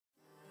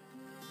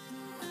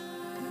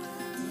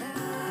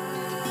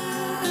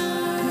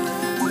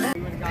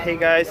Hey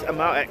guys,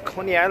 I'm out at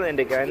Coney Island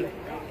again,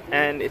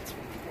 and it's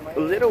a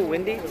little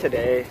windy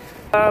today,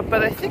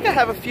 but I think I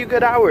have a few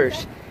good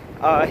hours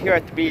here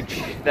at the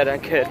beach that I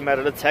could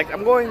metal detect.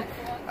 I'm going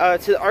to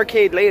the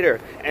arcade later,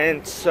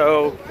 and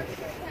so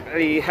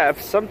I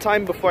have some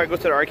time before I go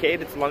to the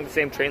arcade. It's along the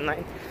same train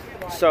line,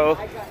 so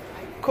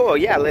cool.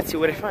 Yeah, let's see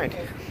what I find.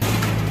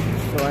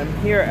 So I'm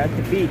here at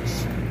the beach,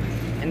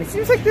 and it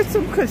seems like there's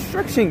some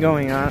construction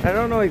going on. I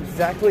don't know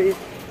exactly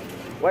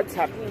what's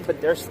happening, but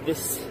there's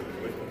this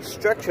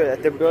structure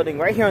that they're building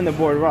right here on the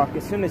boardwalk.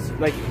 As soon as,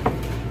 like,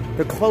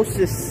 the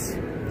closest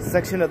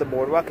section of the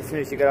boardwalk, as soon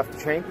as you get off the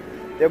train,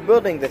 they're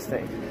building this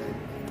thing.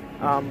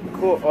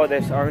 Cool. Oh,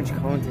 there's orange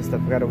cones and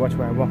stuff. I gotta watch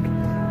where I walk.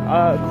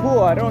 Cool.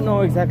 I don't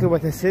know exactly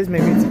what this is.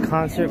 Maybe it's a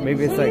concert.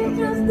 Maybe it's like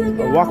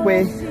a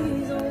walkway.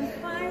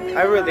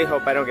 I really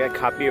hope I don't get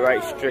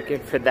copyright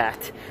stricken for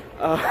that.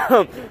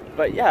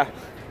 But yeah,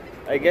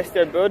 I guess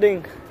they're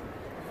building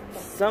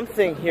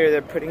something here.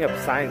 They're putting up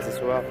signs as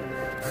well.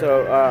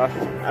 So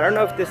I don't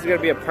know if this is gonna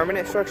be a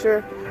permanent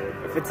structure,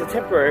 if it's a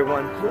temporary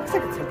one. It looks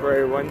like a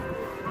temporary one.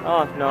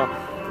 Oh no,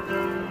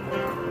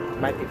 it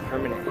might be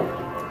permanent.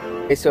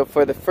 Okay, so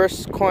for the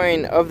first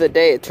coin of the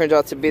day, it turns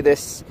out to be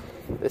this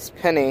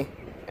penny,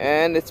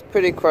 and it's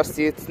pretty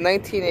crusty. It's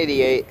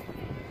 1988.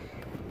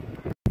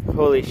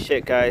 Holy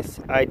shit, guys!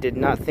 I did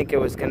not think it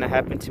was gonna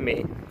happen to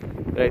me,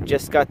 but I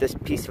just got this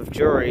piece of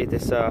jewelry,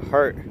 this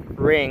heart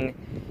ring.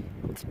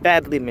 It's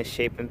badly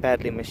misshapen,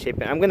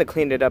 I'm gonna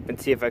clean it up and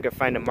see if I can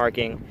find a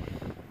marking.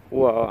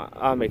 Whoa,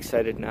 I'm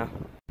excited now.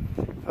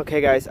 Okay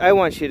guys, I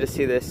want you to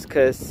see this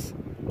because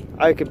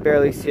I could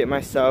barely see it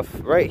myself.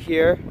 Right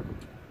here,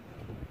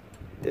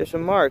 there's a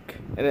mark,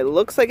 and it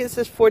looks like it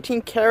says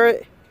 14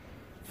 karat,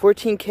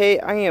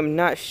 14K. I am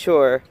not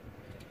sure.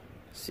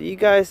 So you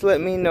guys let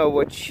me know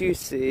what you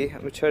see. I'm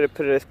gonna try to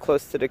put it as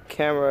close to the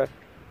camera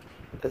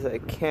as I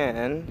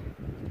can.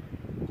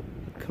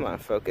 Come on,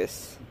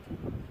 focus.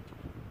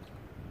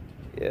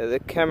 Yeah, the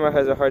camera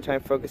has a hard time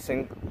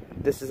focusing.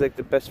 This is like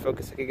the best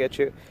focus I could get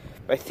you.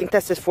 But I think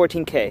that says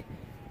 14K.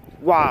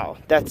 Wow,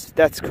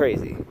 that's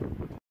crazy.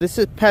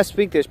 This past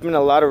week there's been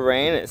a lot of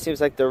rain. It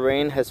seems like the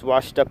rain has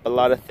washed up a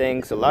lot of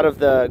things. A lot of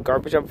the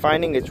garbage I'm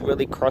finding is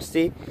really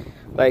crusty,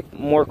 like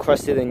more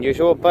crusty than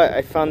usual. But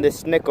I found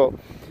this nickel.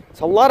 It's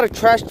a lot of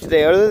trash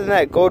today. Other than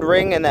that gold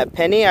ring and that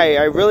penny,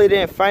 I really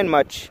didn't find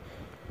much.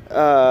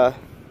 But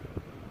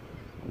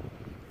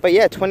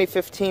yeah,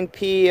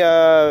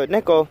 2015p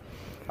nickel.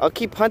 I'll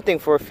keep hunting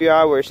for a few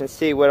hours and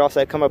see what else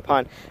I come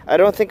upon. I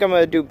don't think I'm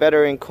going to do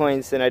better in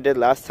coins than I did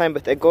last time,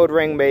 but that gold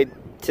ring made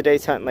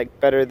today's hunt like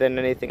better than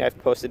anything I've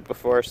posted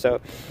before, so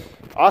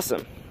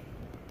awesome.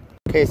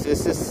 Okay, so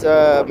this is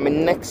my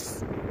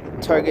next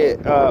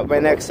target, my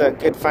next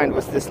good find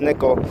was this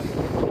nickel.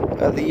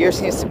 The year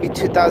seems to be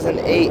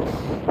 2008,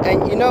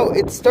 and you know,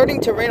 it's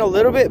starting to rain a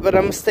little bit, but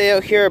I'm going to stay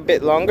out here a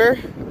bit longer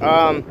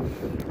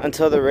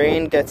until the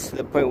rain gets to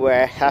the point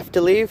where I have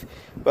to leave.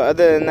 But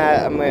other than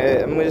that, I'm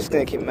just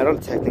gonna keep metal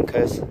detecting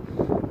because,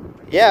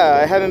 yeah,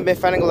 I haven't been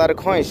finding a lot of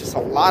coins, just a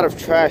lot of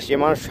trash. The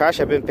amount of trash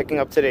I've been picking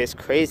up today is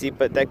crazy,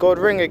 but that gold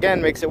ring again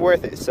makes it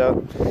worth it.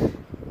 So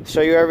I'll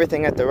show you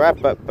everything at the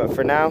wrap up, but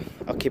for now,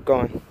 I'll keep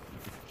going.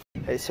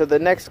 Okay, so the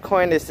next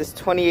coin is this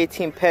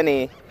 2018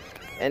 penny,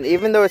 and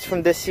even though it's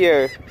from this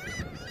year,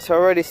 it's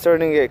already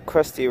starting to get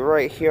crusty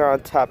right here on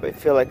top. I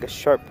feel like a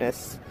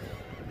sharpness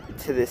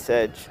to this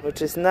edge,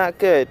 which is not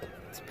good.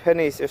 These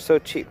pennies are so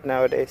cheap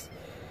nowadays.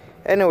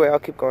 Anyway, I'll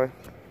keep going.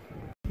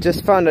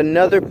 Just found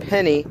another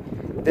penny.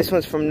 This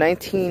one's from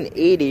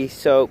 1980,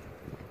 so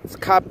it's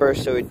copper,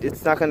 so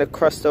it's not going to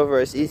crust over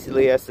as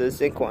easily as the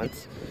zinc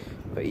ones.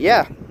 But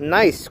yeah,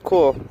 nice,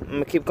 cool. I'm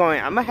going to keep going.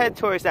 I'm going to head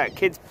towards that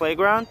kids'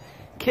 playground.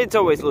 Kids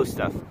always lose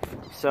stuff,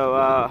 so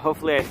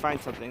hopefully I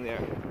find something there.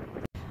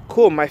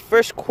 Cool, my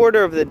first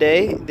quarter of the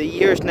day. The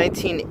year is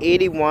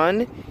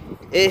 1981.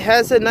 It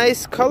has a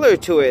nice color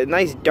to it, a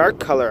nice dark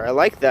color. I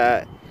like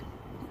that.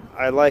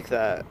 I like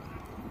that.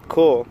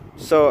 Cool.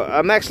 So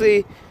I'm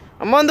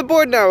on the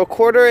board now. A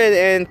quarter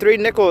and 3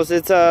 nickels.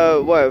 It's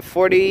what,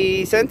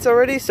 40 cents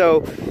already?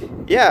 So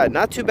yeah,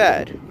 not too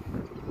bad.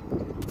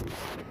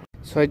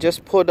 So I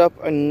just pulled up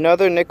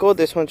another nickel.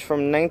 This one's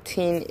from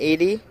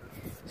 1980,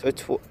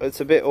 so it's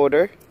a bit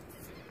older.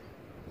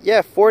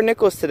 Yeah, 4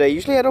 nickels today.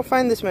 Usually I don't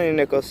find this many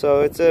nickels,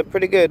 so it's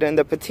pretty good. And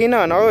the patina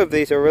on all of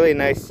these are really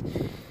nice.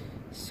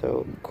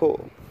 So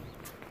cool.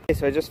 Okay,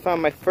 so I just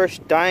found my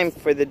first dime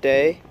for the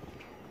day.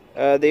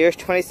 The year's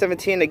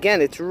 2017.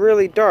 Again, it's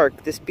really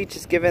dark. This beach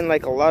is given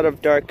like a lot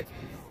of dark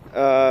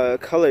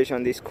colors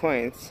on these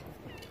coins.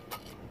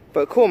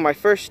 But cool, my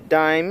first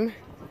dime.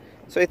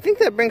 So I think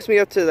that brings me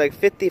up to like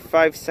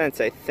 55 cents,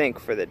 I think,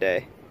 for the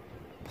day.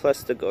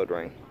 Plus the gold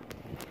ring.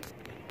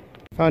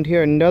 Found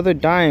here another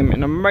dime,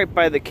 and I'm right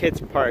by the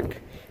kids'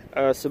 park.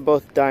 So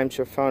both dimes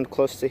were found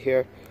close to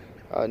here.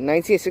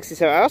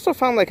 1967. I also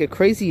found like a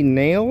crazy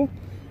nail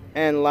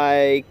and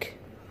like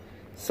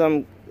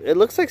some, it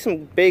looks like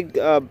some big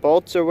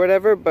bolts or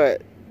whatever,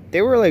 but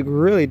they were like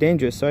really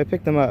dangerous, so I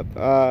picked them up.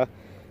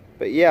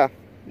 But yeah,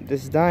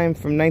 this dime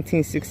from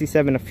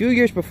 1967, a few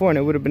years before, and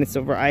it would have been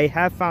silver. I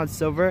have found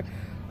silver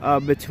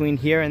between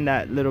here and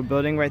that little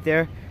building right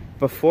there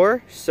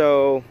before,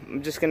 so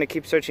I'm just gonna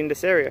keep searching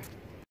this area.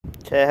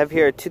 Okay, I have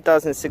here a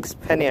 2006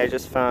 penny I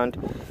just found.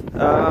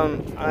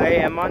 I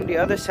am on the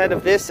other side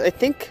of this. I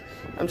think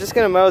I'm just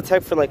gonna metal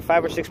detect for like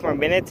 5 or 6 more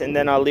minutes, and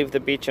then I'll leave the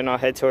beach and I'll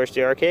head towards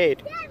the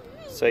arcade.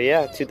 So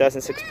yeah,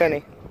 2006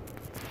 penny.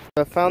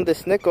 I found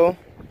this nickel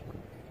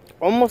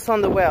almost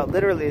on the way out.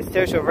 Literally, the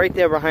stairs are right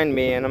there behind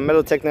me, and I'm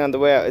metal detecting on the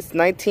way out. It's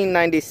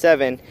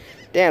 1997.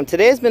 Damn,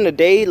 today has been a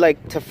day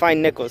like to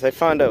find nickels. I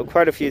found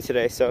quite a few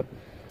today, so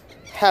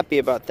happy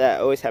about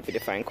that. Always happy to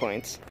find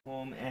coins.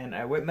 Home, and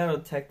I went metal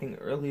detecting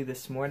early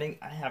this morning.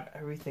 I have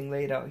everything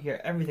laid out here.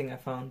 Everything I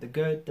found, the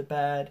good, the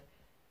bad,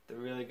 the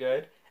really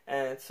good.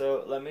 And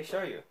so let me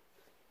show you.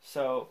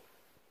 So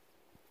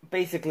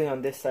basically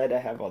on this side I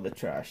have all the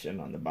trash,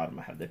 and on the bottom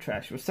I have the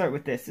trash. We'll start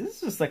with this. This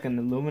is just like an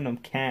aluminum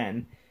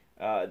can.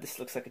 This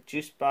looks like a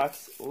juice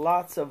box.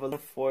 Lots of aluminum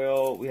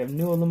foil. We have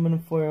new aluminum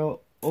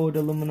foil, old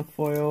aluminum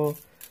foil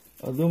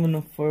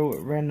with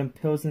random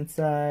pills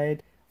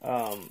inside.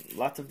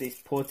 Lots of these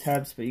pull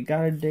tabs, but you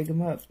gotta dig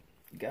them up.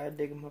 You gotta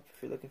dig them up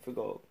if you're looking for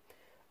gold.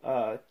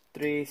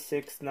 3,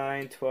 6,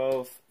 9,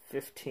 12,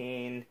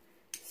 15,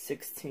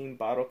 16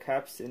 bottle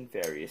caps in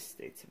various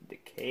states of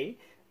decay.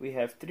 We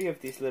have 3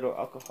 of these little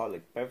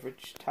alcoholic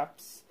beverage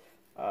tops.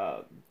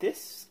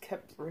 This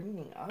kept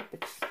ringing up.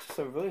 It's just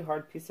a really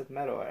hard piece of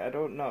metal. I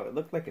don't know. It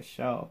looked like a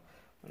shell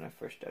when I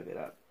first dug it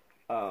up.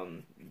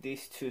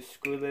 These 2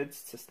 screw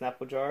lids to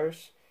Snapple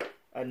jars.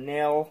 A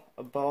nail,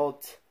 a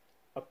bolt,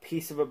 a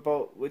piece of a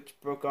bolt which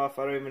broke off.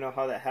 I don't even know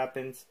how that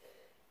happens.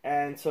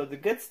 And so the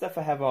good stuff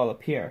I have all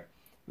up here.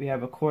 We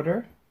have a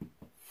quarter,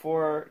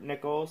 4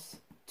 nickels,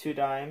 2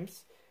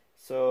 dimes.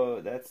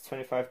 So that's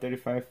 25,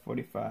 35,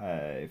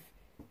 45,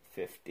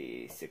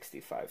 50,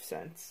 65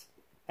 cents.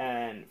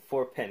 And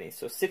 4 pennies.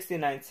 So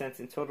 69 cents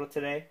in total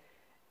today.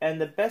 And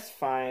the best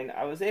find,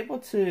 I was able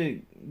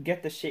to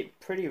get the shape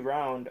pretty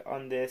round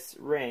on this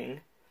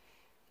ring.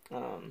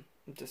 I'm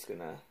just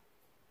gonna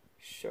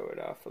show it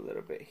off a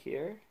little bit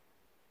here.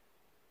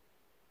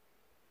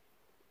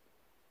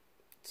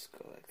 Let's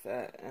go like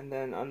that. And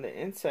then on the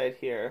inside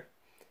here,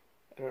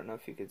 I don't know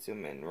if you could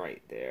zoom in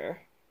right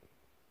there.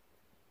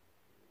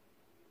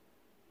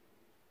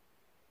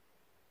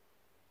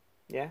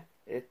 Yeah,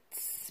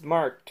 it's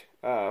marked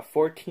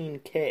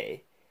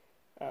 14K.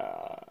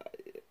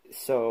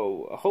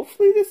 So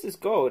hopefully this is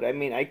gold. I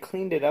mean, I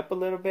cleaned it up a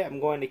little bit. I'm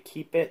going to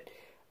keep it.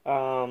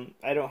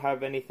 I don't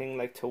have anything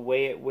like to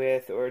weigh it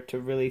with or to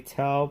really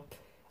tell.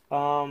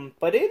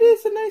 But it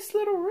is a nice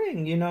little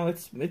ring. You know,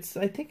 it's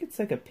I think it's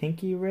like a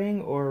pinky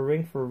ring or a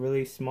ring for a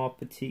really small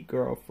petite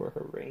girl for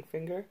her ring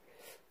finger.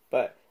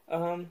 But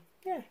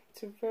yeah,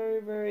 it's a very,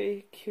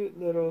 very cute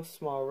little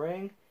small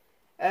ring.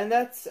 And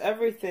that's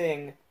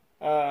everything.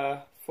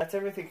 That's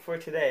everything for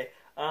today.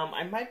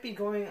 I might be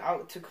going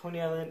out to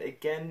Coney Island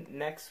again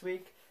next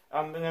week.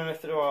 I'm gonna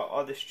throw out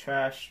all this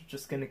trash.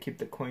 Just gonna keep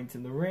the coins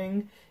in the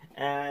ring.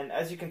 And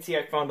as you can see,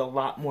 I found a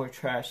lot more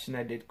trash than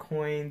I did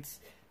coins.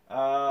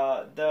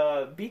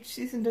 The beach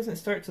season doesn't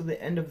start till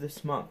the end of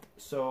this month.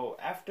 So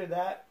after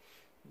that,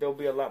 there'll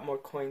be a lot more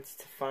coins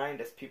to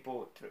find as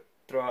people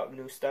throw out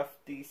new stuff.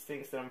 These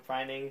things that I'm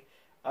finding,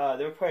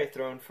 they were probably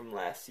thrown from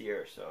last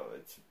year. So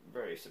it's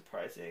very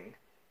surprising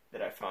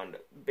that I found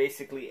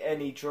basically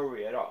any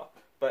jewelry at all.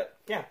 But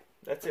yeah,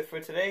 that's it for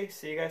today.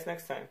 See you guys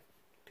next time.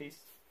 Peace.